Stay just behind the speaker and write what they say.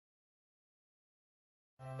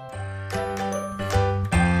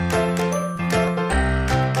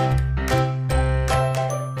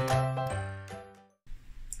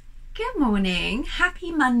Good morning,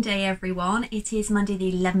 happy Monday everyone. It is Monday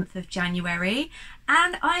the 11th of January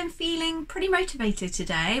and I'm feeling pretty motivated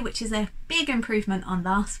today, which is a big improvement on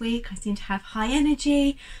last week. I seem to have high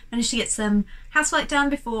energy, managed to get some housework done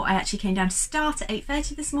before I actually came down to start at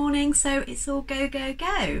 8:30 this morning, so it's all go, go,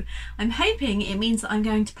 go. I'm hoping it means that I'm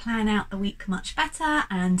going to plan out the week much better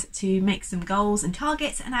and to make some goals and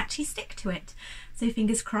targets and actually stick to it. So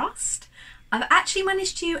fingers crossed. I've actually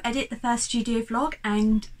managed to edit the first studio vlog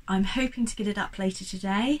and I'm hoping to get it up later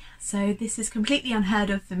today. So this is completely unheard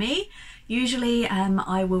of for me. Usually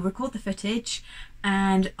I will record the footage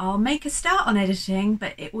and I'll make a start on editing,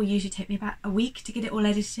 but it will usually take me about a week to get it all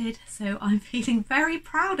edited. So I'm feeling very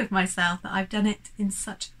proud of myself that I've done it in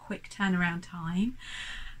such a quick turnaround time.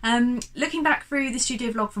 Looking back through the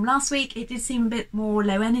studio vlog from last week, it did seem a bit more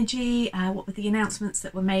low energy, what with the announcements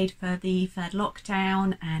that were made for the third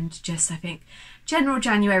lockdown and just, I think, general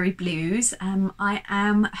January blues. I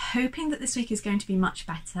am hoping that this week is going to be much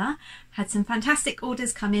better. Had some fantastic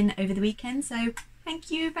orders come in over the weekend, so thank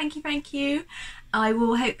you, thank you, thank you. I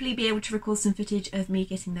will hopefully be able to record some footage of me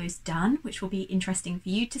getting those done, which will be interesting for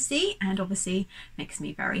you to see and obviously makes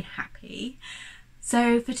me very happy.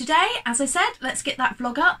 So for today, as I said, let's get that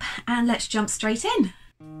vlog up and let's jump straight in.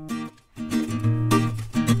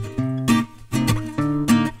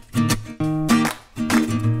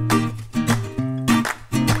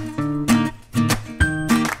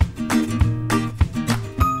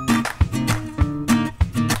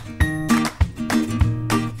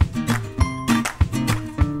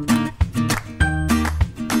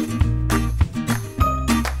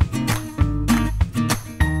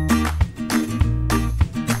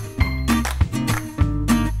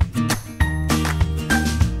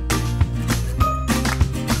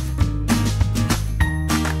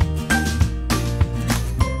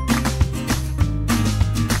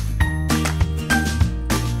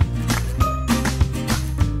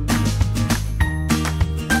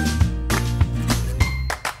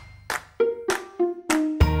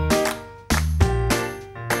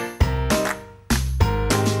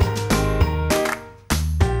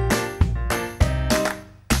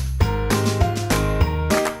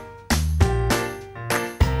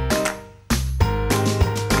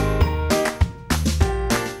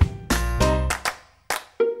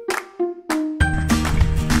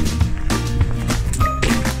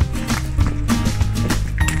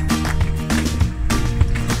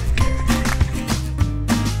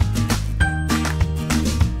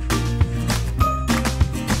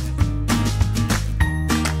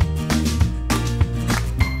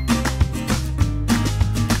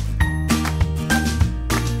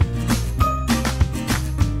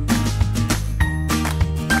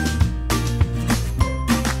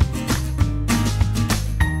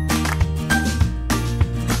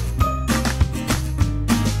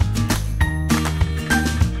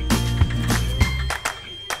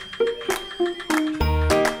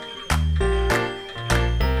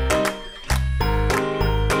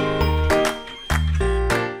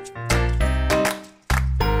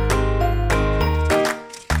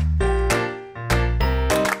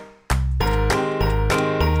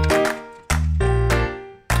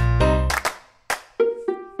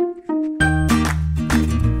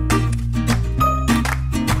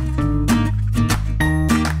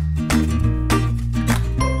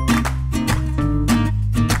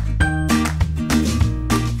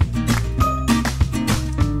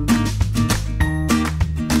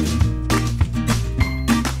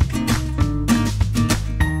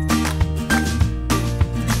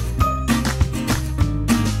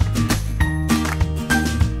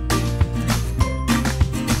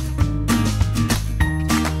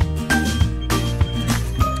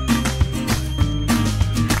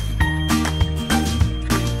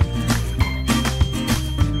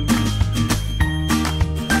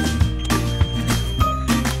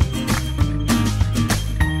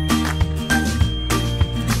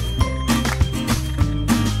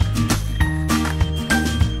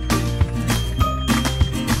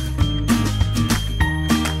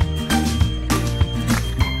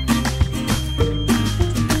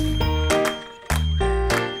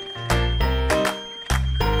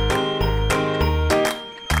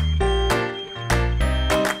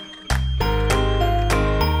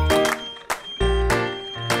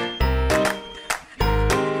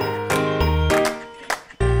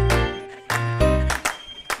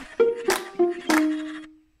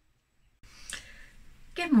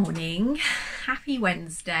 happy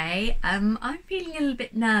Wednesday. I'm feeling a little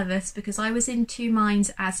bit nervous because I was in two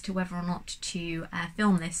minds as to whether or not to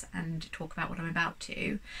film this and talk about what I'm about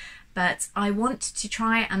to. But I want to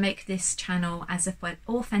try and make this channel as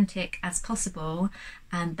authentic as possible,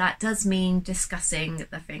 and that does mean discussing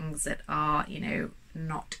the things that are, you know,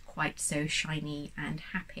 not quite so shiny and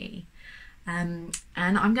happy. And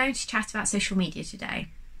I'm going to chat about social media today.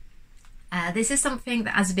 This is something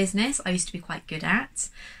that as a business I used to be quite good at,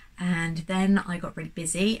 and then I got really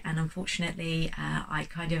busy, and unfortunately I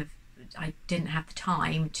didn't have the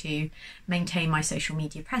time to maintain my social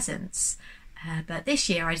media presence. But this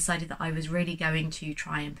year I decided that I was really going to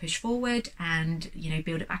try and push forward and, you know,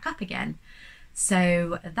 build it back up again.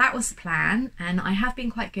 So that was the plan, and I have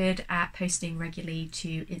been quite good at posting regularly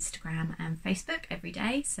to Instagram and Facebook every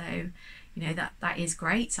day. So, you know, that is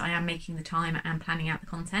great. I am making the time and planning out the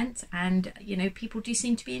content, and, you know, people do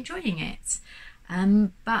seem to be enjoying it.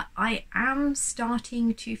 But I am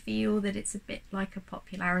starting to feel that it's a bit like a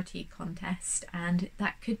popularity contest, and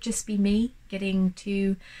that could just be me getting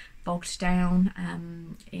too bogged down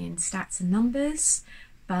in stats and numbers.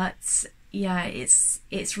 But yeah,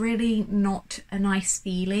 it's really not a nice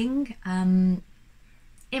feeling. In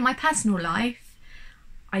my personal life,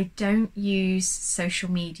 I don't use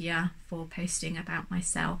social media for posting about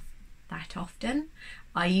myself that often.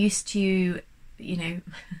 I used to, you know,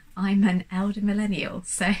 I'm an elder millennial,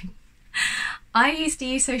 so I used to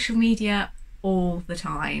use social media all the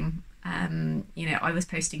time. You know, I was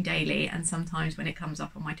posting daily, and sometimes when it comes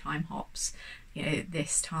up on my time hops, you know,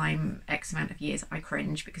 this time X amount of years, I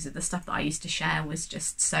cringe because of the stuff that I used to share was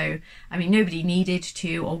just so, I mean, nobody needed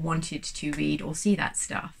to or wanted to read or see that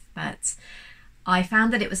stuff, but I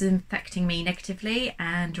found that it was affecting me negatively.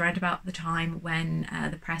 And around about the time when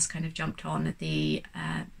the press kind of jumped on the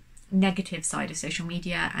negative side of social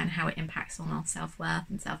media and how it impacts on our self-worth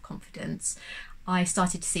and self-confidence, I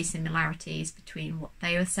started to see similarities between what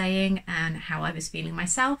they were saying and how I was feeling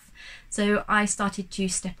myself. So I started to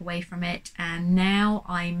step away from it, and now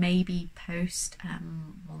I maybe post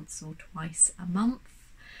once or twice a month,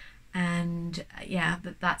 and yeah,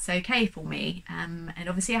 that's okay for me. And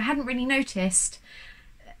obviously I hadn't really noticed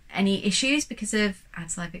any issues because of,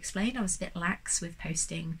 as I've explained, I was a bit lax with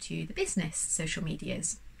posting to the business social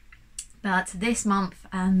medias. But this month,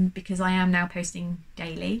 because I am now posting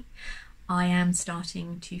daily, I am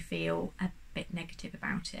starting to feel a bit negative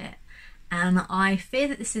about it, and I fear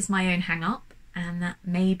that this is my own hang up, and that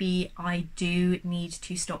maybe I do need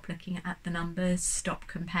to stop looking at the numbers, stop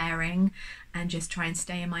comparing, and just try and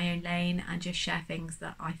stay in my own lane and just share things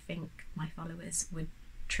that I think my followers would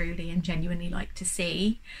truly and genuinely like to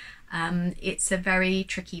see. It's a very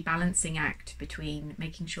tricky balancing act between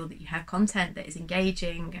making sure that you have content that is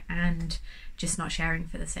engaging and just not sharing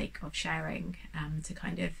for the sake of sharing, to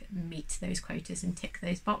kind of meet those quotas and tick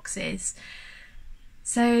those boxes.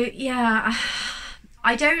 So yeah,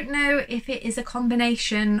 I don't know if it is a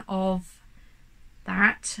combination of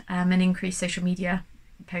that, an increased social media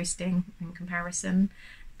posting and comparison,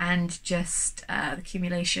 and just the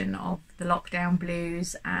accumulation of the lockdown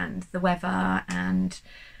blues and the weather and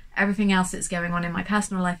everything else that's going on in my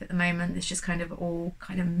personal life at the moment. That's just kind of all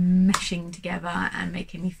kind of meshing together and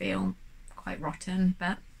making me feel quite rotten.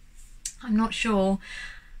 But I'm not sure.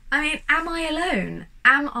 I mean, am I alone?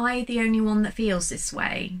 Am I the only one that feels this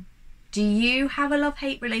way? Do you have a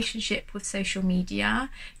love-hate relationship with social media?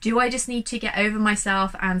 Do I just need to get over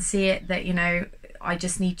myself and see it that, you know, I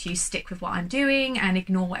just need to stick with what I'm doing and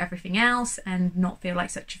ignore everything else and not feel like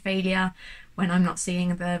such a failure when I'm not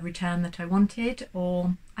seeing the return that I wanted?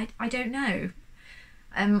 Or I don't know.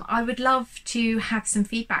 I would love to have some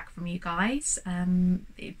feedback from you guys.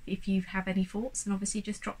 If you have any thoughts, and obviously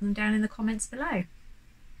just drop them down in the comments below.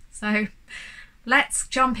 So let's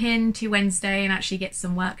jump into Wednesday and actually get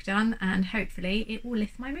some work done, and hopefully it will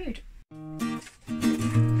lift my mood.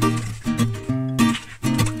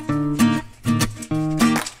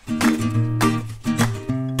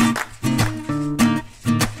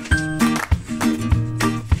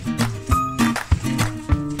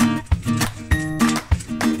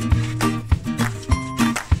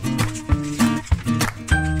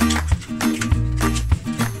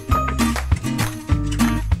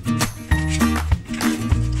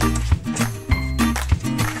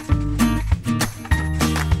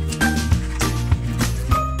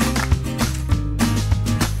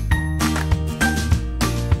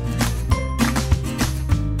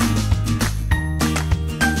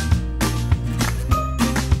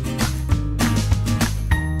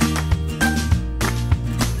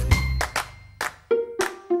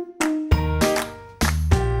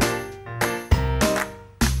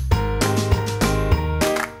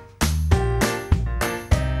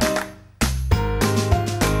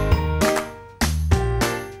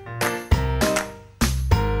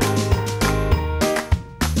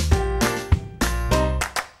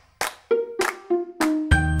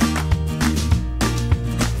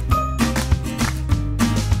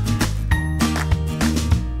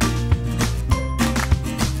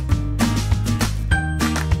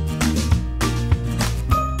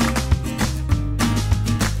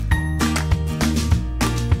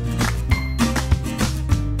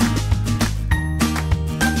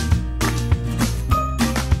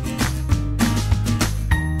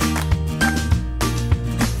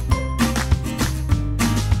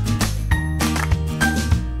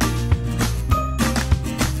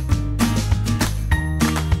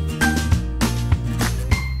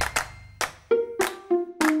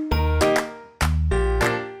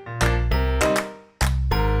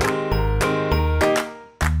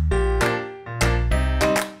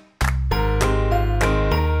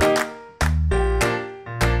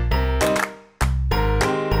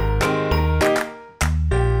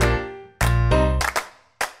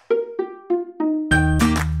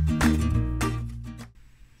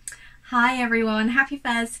 Hi everyone, happy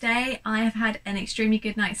Thursday. I have had an extremely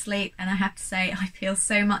good night's sleep and I have to say I feel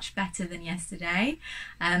so much better than yesterday.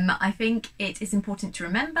 I think it is important to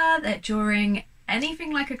remember that during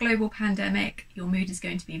anything like a global pandemic, your mood is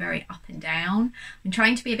going to be very up and down. I'm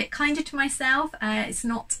trying to be a bit kinder to myself. It's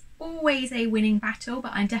not always a winning battle,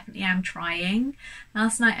 but I definitely am trying.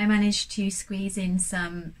 Last night I managed to squeeze in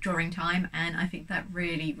some drawing time and I think that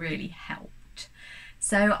really helped.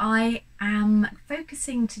 So I am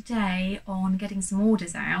focusing today on getting some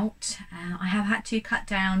orders out. I have had to cut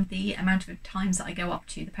down the amount of times that I go up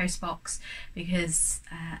to the post box because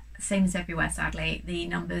same as everywhere sadly, the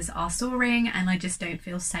numbers are soaring and I just don't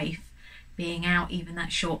feel safe being out even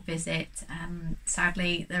that short visit.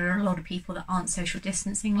 Sadly, there are a lot of people that aren't social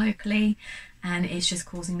distancing locally and it's just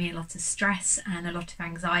causing me a lot of stress and a lot of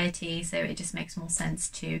anxiety, so it just makes more sense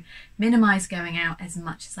to minimise going out as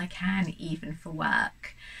much as I can, even for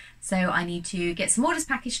work. So I need to get some orders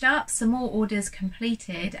packaged up, some more orders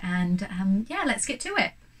completed, and yeah, let's get to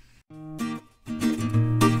it.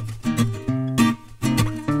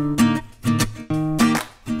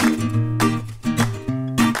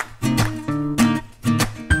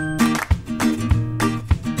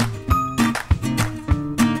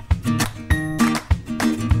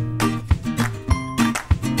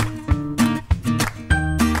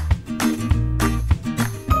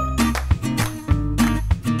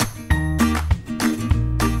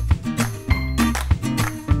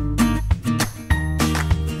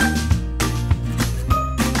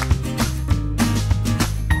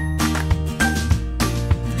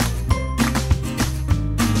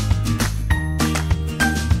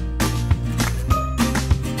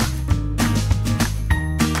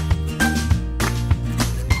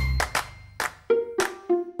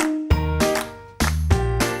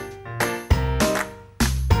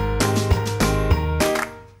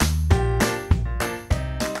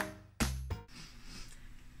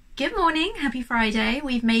 Good morning, happy Friday.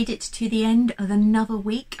 We've made it to the end of another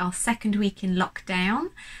week, our second week in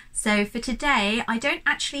lockdown. So for today, I don't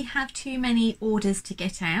actually have too many orders to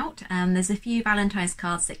get out. There's a few Valentine's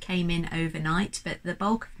cards that came in overnight, but the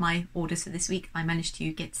bulk of my orders for this week I managed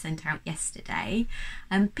to get sent out yesterday.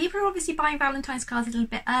 People are obviously buying Valentine's cards a little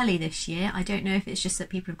bit early this year. I don't know if it's just that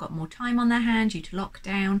people have got more time on their hand due to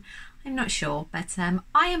lockdown. I'm not sure, but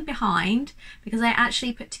I am behind because I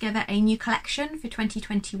actually put together a new collection for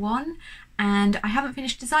 2021 and I haven't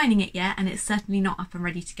finished designing it yet and it's certainly not up and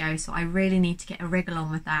ready to go, so I really need to get a wriggle on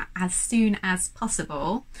with that as soon as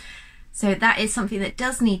possible. So that is something that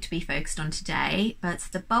does need to be focused on today, but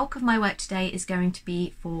the bulk of my work today is going to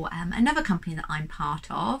be for another company that I'm part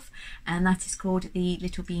of, and that is called the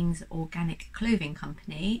Little Beans Organic Clothing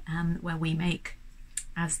Company, where we make,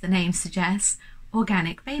 as the name suggests,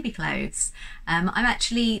 organic baby clothes. I'm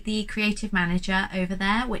actually the creative manager over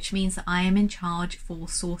there, which means that I am in charge for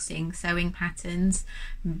sourcing sewing patterns,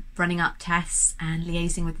 running up tests and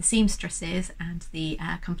liaising with the seamstresses and the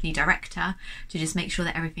company director to just make sure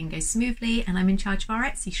that everything goes smoothly, and I'm in charge of our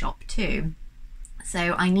Etsy shop too.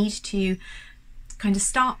 So I need to kind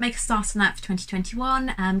of make a start on that for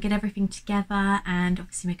 2021, get everything together and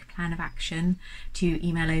obviously make a plan of action to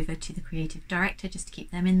email over to the creative director just to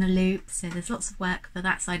keep them in the loop. So there's lots of work for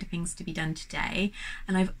that side of things to be done today,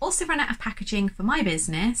 and I've also run out of packaging for my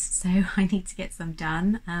business, so I need to get some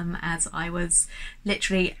done, as I was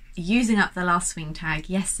literally using up the last swing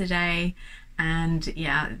tag yesterday. And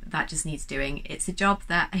yeah, that just needs doing. It's a job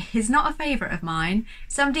that is not a favourite of mine.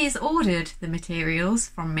 Somebody has ordered the materials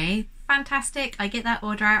from me. Fantastic, I get that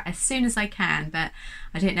order out as soon as I can, but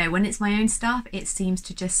I don't know, when it's my own stuff, it seems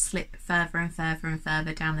to just slip further and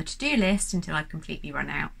further down the to-do list until I've completely run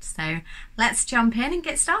out. So let's jump in and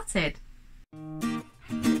get started.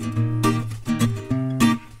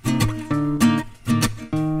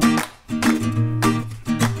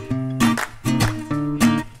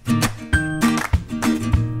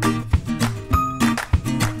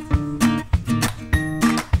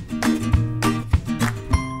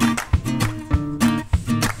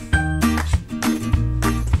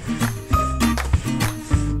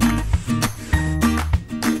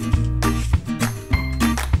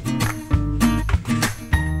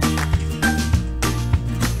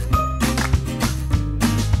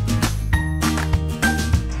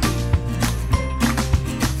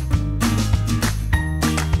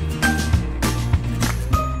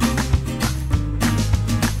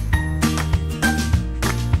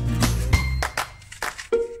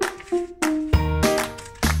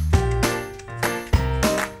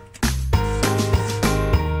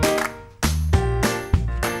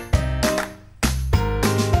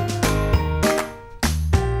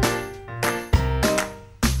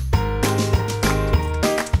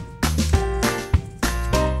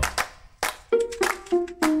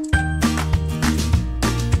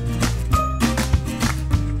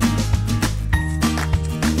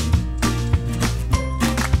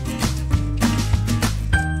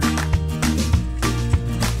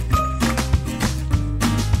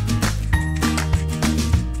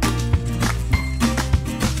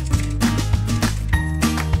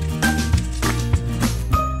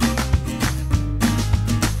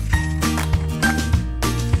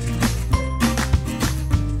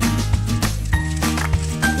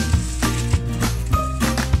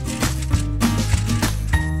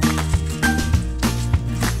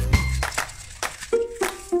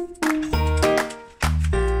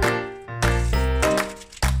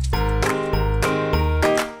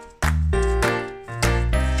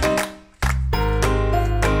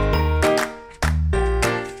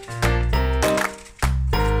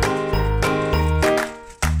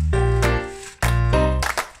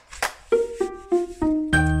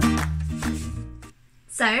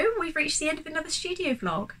 reached the end of another studio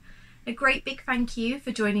vlog. A great big thank you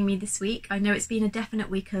for joining me this week. I know it's been a definite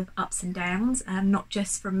week of ups and downs, not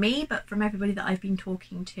just from me, but from everybody that I've been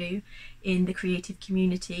talking to in the creative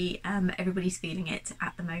community. Everybody's feeling it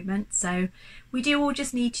at the moment. So we do all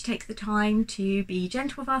just need to take the time to be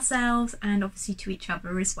gentle with ourselves and obviously to each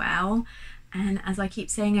other as well. And as I keep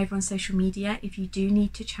saying over on social media, if you do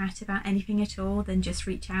need to chat about anything at all, then just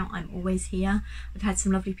reach out. I'm always here. I've had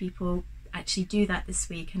some lovely people actually do that this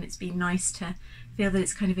week, and it's been nice to feel that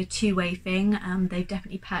it's kind of a two-way thing. They've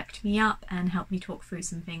definitely perked me up and helped me talk through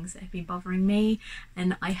some things that have been bothering me,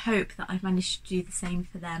 and I hope that I've managed to do the same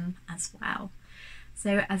for them as well.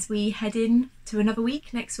 So as we head in to another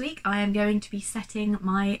week, next week, I am going to be setting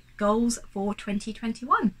my goals for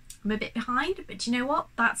 2021. I'm a bit behind, but you know what?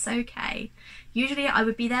 That's okay. Usually I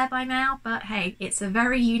would be there by now, but hey, it's a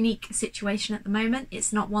very unique situation at the moment.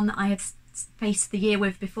 It's not one that I have faced the year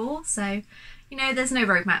with before, so you know, there's no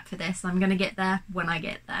roadmap for this. I'm going to get there when I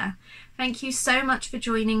get there. Thank you so much for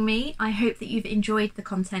joining me. I hope that you've enjoyed the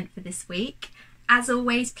content for this week. As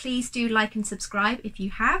always, please do like and subscribe if you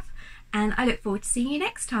have, and I look forward to seeing you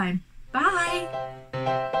next time.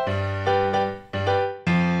 Bye!